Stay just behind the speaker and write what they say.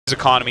His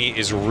economy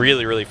is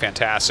really, really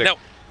fantastic. Now,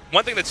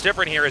 one thing that's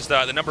different here is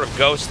the number of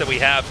ghosts that we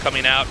have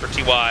coming out for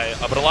TY,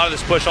 but a lot of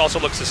this push also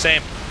looks the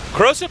same.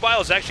 Corrosive Bile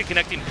is actually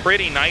connecting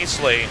pretty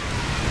nicely.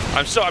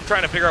 I'm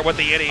trying to figure out what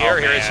the here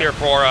is here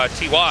for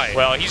TY.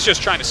 Well, he's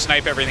just trying to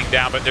snipe everything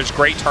down, but there's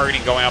great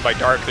targeting going on by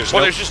Dark. There's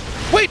just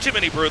way too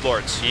many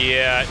Broodlords.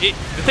 Yeah, the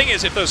thing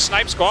is, if those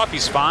snipes go off,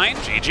 he's fine.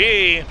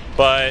 GG.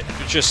 But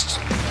just,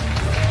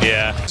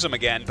 yeah. Him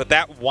again, but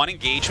that one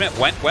engagement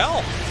went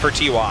well for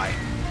TY.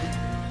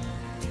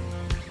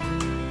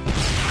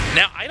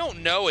 Now, I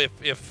don't know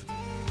if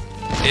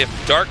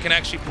Dark can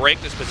actually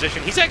break this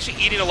position. He's actually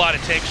eating a lot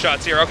of tank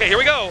shots here. Okay, here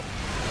we go.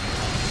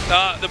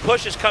 The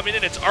push is coming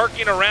in. It's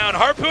arcing around,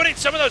 harpooning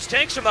some of those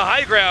tanks from the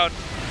high ground.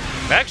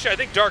 Actually, I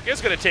think Dark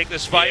is going to take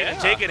this fight and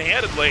take it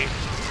handedly.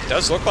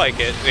 Does look like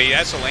it. He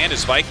has to land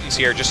his Vikings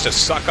here just to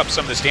suck up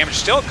some of this damage.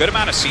 Still a good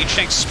amount of siege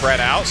tanks spread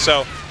out,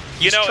 so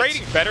he's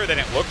trading better than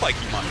it looked like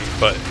he might.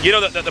 But you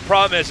know, the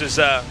problem is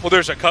well,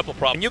 there's a couple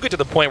problems. When you get to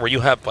the point where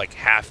you have like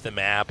half the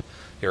map,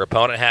 your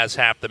opponent has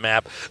half the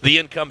map, the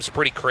income's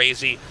pretty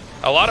crazy.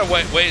 A lot of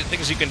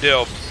things you can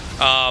do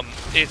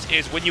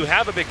is when you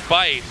have a big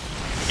fight,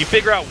 you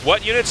figure out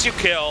what units you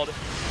killed,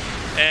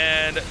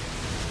 and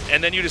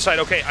then you decide,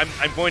 okay,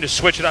 I'm going to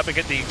switch it up and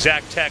get the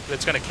exact tech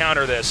that's going to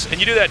counter this. And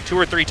you do that 2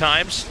 or 3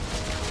 times.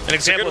 An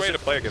example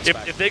is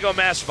if they go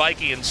mass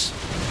Vikings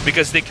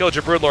because they killed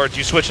your Broodlords,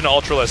 you switch into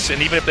Ultralists,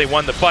 and even if they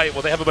won the fight,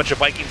 well, they have a bunch of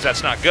Vikings,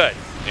 that's not good.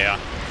 Yeah.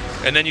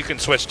 And then you can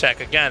switch tech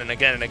again and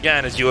again and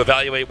again as you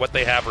evaluate what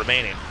they have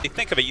remaining. You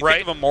think of it, you think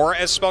of them more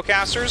as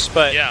spellcasters,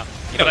 but yeah,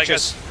 you know, but I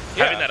guess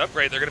having that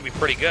upgrade, they're going to be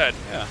pretty good.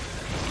 Yeah.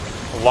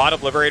 A lot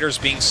of Liberators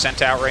being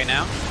sent out right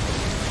now,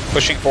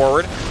 pushing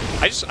forward.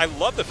 I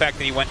love the fact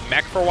that he went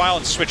mech for a while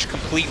and switched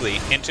completely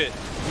into.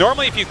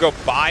 Normally, if you go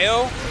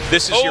bio,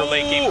 this is your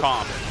late game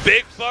comp.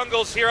 Big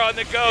fungals here on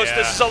the Ghost.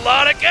 This is a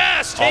lot of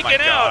gas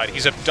taken out.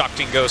 He's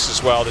abducting Ghosts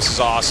as well. This is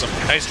awesome.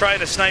 And he's trying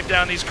to snipe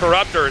down these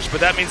Corruptors, but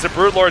that means the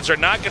Broodlords are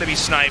not going to be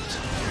sniped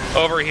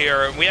over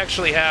here. And we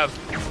actually have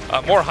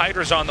more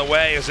Hydras on the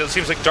way, as it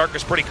seems like Dark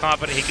is pretty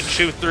confident he can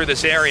shoot through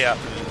this area.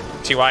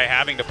 TY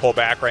having to pull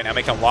back right now,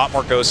 making a lot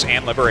more Ghosts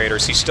and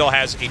Liberators. He still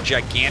has a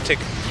gigantic,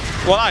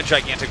 well, not a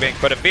gigantic bank,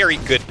 but a very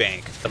good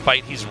bank. The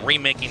fight, he's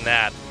remaking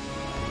that.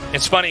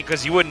 It's funny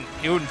because you wouldn't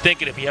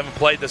think it if you haven't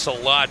played this a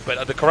lot,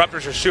 but the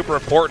Corruptors are super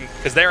important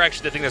because they're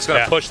actually the thing that's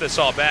going to push this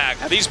all back.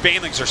 Now, these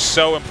Banelings are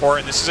so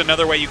important. This is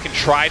another way you can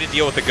try to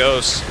deal with the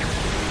Ghosts.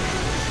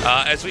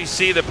 As we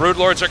see, the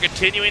Broodlords are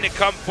continuing to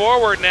come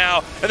forward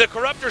now, and the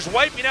Corruptors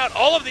wiping out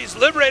all of these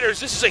Liberators.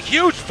 This is a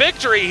huge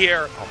victory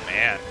here. Oh,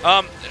 man.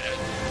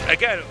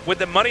 Again, with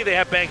the money they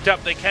have banked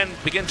up, they can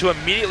begin to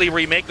immediately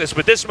remake this,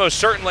 but this most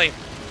certainly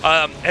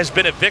has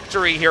been a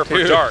victory here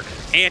for Dark.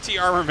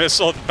 Anti-armor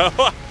missile,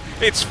 though.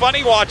 It's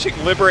funny watching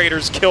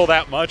Liberators kill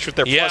that much with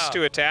their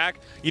 +2 attack.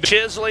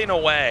 Chiseling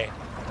away.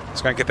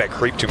 It's going to get that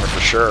creep tumor for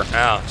sure.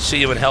 Oh,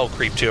 see you in hell,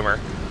 creep tumor.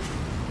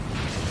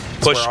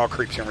 That's where all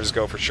creep tumors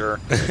go for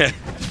sure.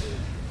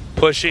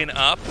 Pushing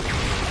up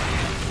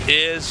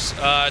is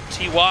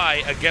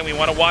TY. Again, we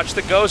want to watch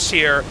the Ghosts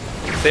here.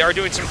 They are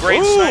doing some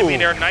great sniping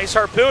there. Nice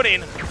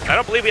harpooning. I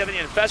don't believe we have any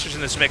infestors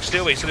in this mix,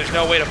 do we? So there's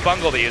no way to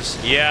fungal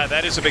these. Yeah,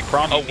 that is a big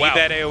problem. You need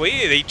that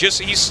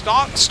AoE. He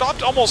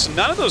stopped almost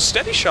none of those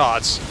steady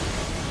shots.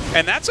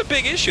 And that's a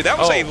big issue. That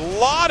was a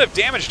lot of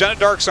damage done to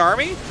Dark's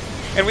army.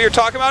 And we were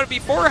talking about it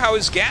before, how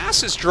his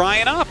gas is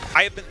drying up.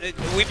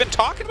 We've been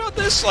talking about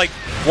this, like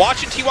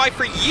watching TY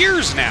for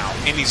years now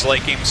in these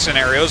late game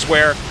scenarios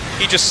where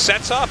he just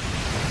sets up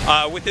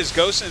with his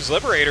Ghosts and his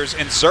Liberators,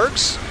 and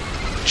Zergs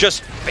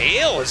just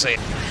fail as they...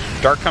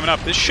 Dark coming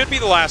up. This should be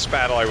the last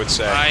battle, I would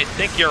say. I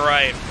think you're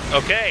right.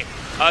 Okay.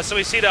 So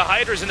we see the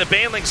Hydras and the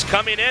Banelings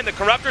coming in. The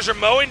Corruptors are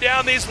mowing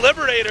down these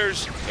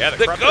Liberators. Yeah,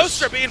 the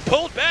Ghosts are being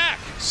pulled back.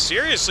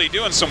 Seriously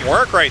doing some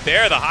work right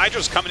there. The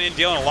Hydra's coming in,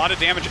 dealing a lot of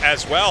damage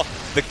as well.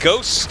 The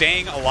Ghosts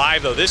staying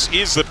alive, though. This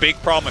is the big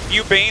problem. A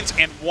few Banes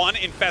and one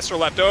Infestor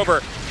left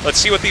over. Let's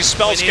see what these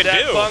spells can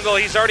do. Fungal.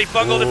 He's already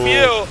fungaled a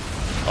few.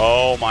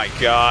 Oh, my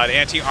God.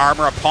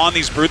 Anti-armor upon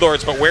these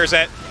Broodlords, but where's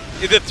that?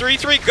 The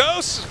 3-3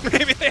 Ghosts.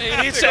 Maybe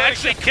they need to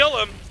actually kill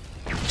him.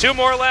 2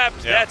 more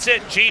left. Yeah. That's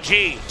it.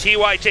 GG.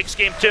 TY takes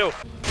game 2.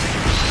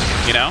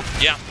 You know?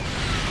 Yeah.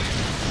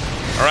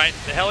 All right.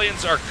 The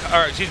Hellions are the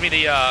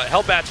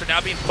Hellbats are now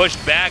being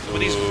pushed back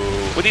with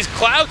these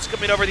clouds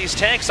coming over these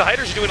tanks. The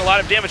Hydras are doing a lot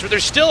of damage, but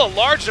there's still a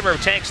large number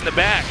of tanks in the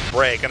back.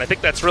 Break, and I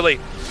think that's really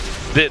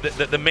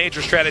the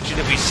major strategy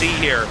that we see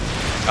here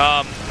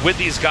with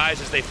these guys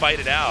as they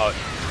fight it out.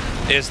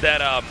 Is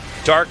that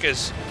Dark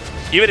is,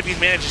 even if he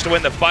manages to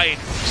win the fight,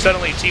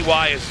 suddenly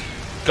TY is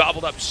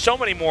gobbled up so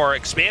many more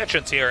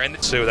expansions here,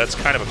 and so that's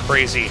kind of a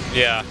crazy,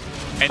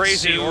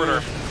 crazy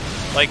order.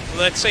 Like,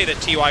 let's say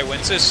that TY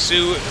wins this.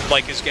 Sue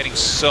is getting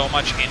so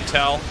much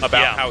intel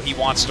about how he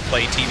wants to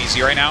play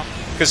TVZ right now,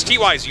 because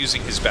TY is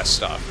using his best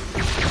stuff.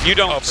 You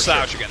don't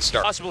slouch against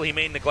Dark. Possible he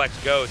may neglect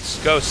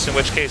Ghosts, in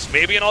which case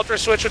maybe an Ultra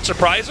Switch would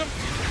surprise him.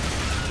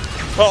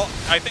 Well,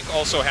 I think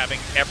also having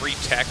every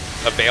tech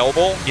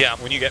available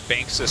when you get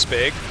banks this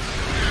big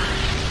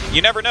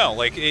You never know.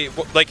 Like you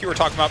were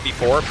talking about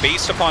before,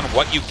 based upon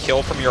what you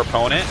kill from your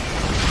opponent,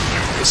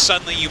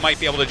 suddenly you might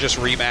be able to just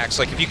remax.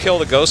 Like if you kill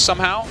the ghost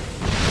somehow,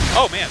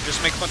 oh man,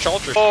 just make a bunch of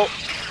ultra. Oh,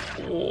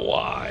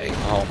 why?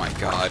 Oh my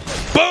god.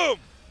 Boom!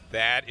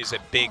 That is a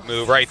big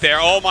move right there.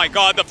 Oh my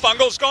god, the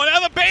fungal's going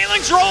out. The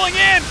Baneling's rolling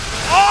in.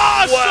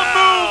 Awesome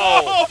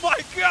move! Oh my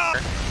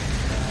god!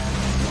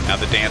 Now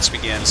the dance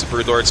begins. The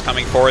Broodlord's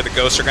coming forward. The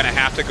ghosts are going to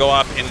have to go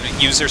up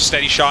and use their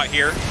steady shot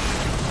here.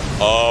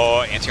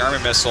 Oh, anti-armor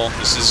missile.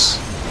 This is,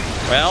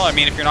 well, I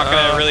mean, if you're not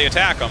going to really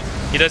attack them.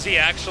 Does he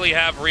actually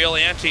have real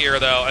anti-air,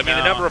 though? I mean,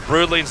 the number of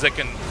Broodlings that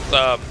can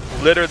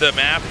litter the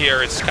map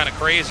here, it's kind of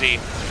crazy.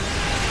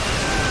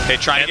 Okay,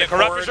 trying to get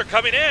forward. The Corruptors are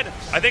coming in.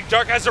 I think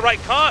Dark has the right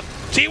comp.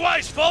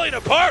 TY's falling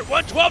apart,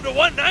 112 to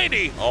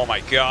 190. Oh my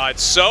god,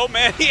 so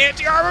many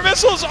anti-armor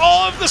missiles.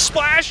 All of the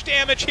splash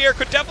damage here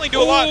could definitely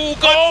do a lot. Ooh,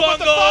 good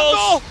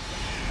Fungals.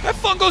 That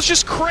Fungal's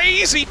just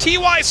crazy.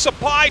 TY's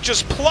supply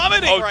just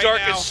plummeting right now.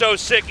 Dark is so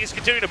sick. He's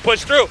continuing to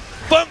push through.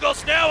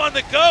 Fungal's now on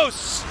the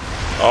Ghosts.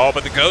 Oh,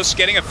 but the Ghost's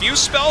getting a few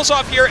spells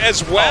off here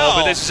as well.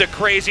 Oh, but this is a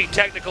crazy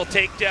technical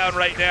takedown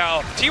right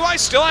now. TY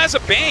still has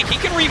a bank. He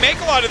can remake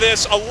a lot of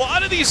this. A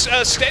lot of these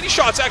steady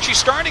shots actually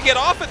starting to get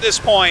off at this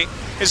point.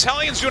 His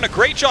Hellions doing a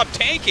great job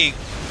tanking.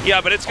 Yeah,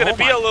 but it's going to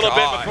be a little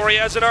bit before he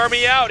has an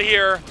army out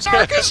here.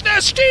 Darkest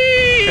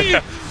Nesty!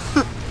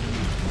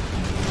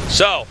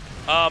 So,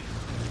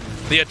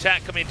 the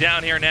attack coming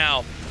down here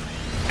now.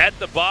 At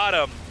the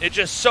bottom, it's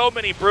just so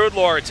many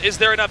Broodlords. Is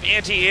there enough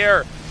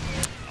anti-air?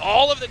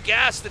 All of the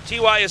gas that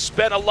TY has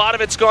spent, a lot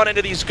of it's gone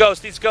into these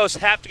Ghosts. These Ghosts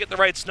have to get the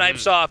right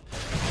snipes off.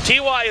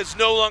 TY is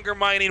no longer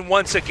mining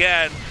once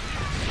again.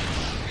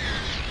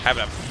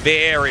 Having a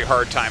very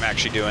hard time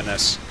actually doing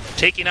this.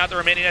 Taking out the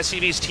remaining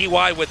SCVs,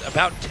 TY with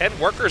about 10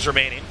 workers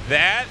remaining.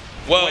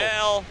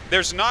 Well,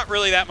 there's not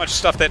really that much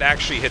stuff that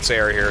actually hits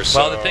air here. So.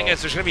 Well, the thing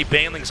is, there's going to be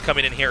Banelings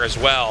coming in here as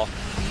well.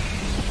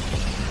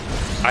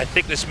 I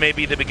think this may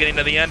be the beginning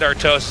of the end,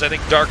 Artos. I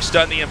think Dark's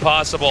done the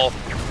impossible.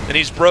 And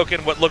he's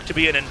broken what looked to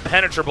be an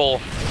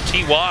impenetrable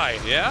TY.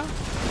 Yeah.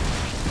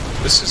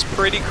 This is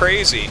pretty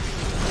crazy.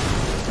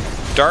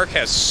 Dark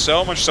has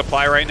so much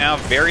supply right now,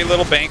 very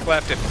little bank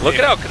left. Look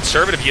at how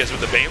conservative he is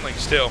with the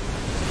Banelings, too.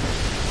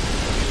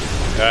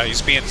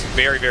 He's being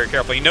very, very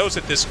careful. He knows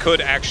that this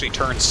could actually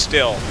turn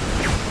still.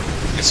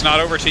 It's not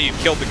over till you've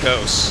killed the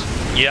Ghosts.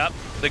 Yep.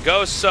 The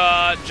Ghosts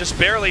just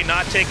barely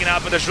not taken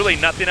out, but there's really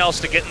nothing else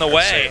to get in the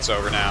way. I'd say it's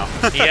over now.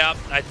 Yep,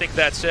 I think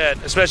that's it.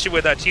 Especially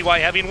with TY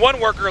having one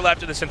worker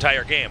left in this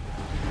entire game.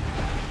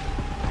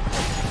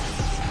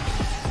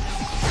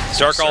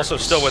 Dark also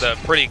still with a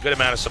pretty good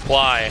amount of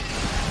supply.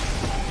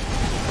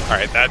 All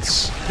right,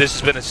 this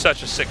has been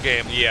such a sick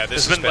game. Yeah,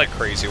 this has been like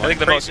crazy. I think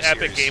the most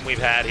epic game we've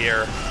had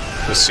here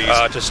this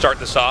season to start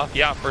this off.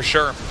 Yeah, for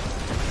sure.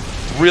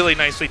 Really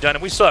nicely done,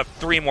 and we still have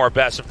 3 more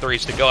best of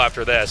 3s to go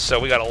after this, so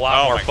we got a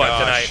lot more fun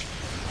tonight.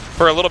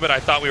 For a little bit,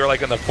 I thought we were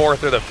like in the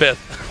 4th or the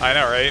 5th. I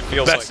know, right? It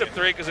feels best of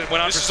 3 because it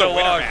went on for so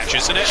long. Match,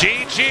 isn't it?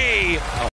 GG.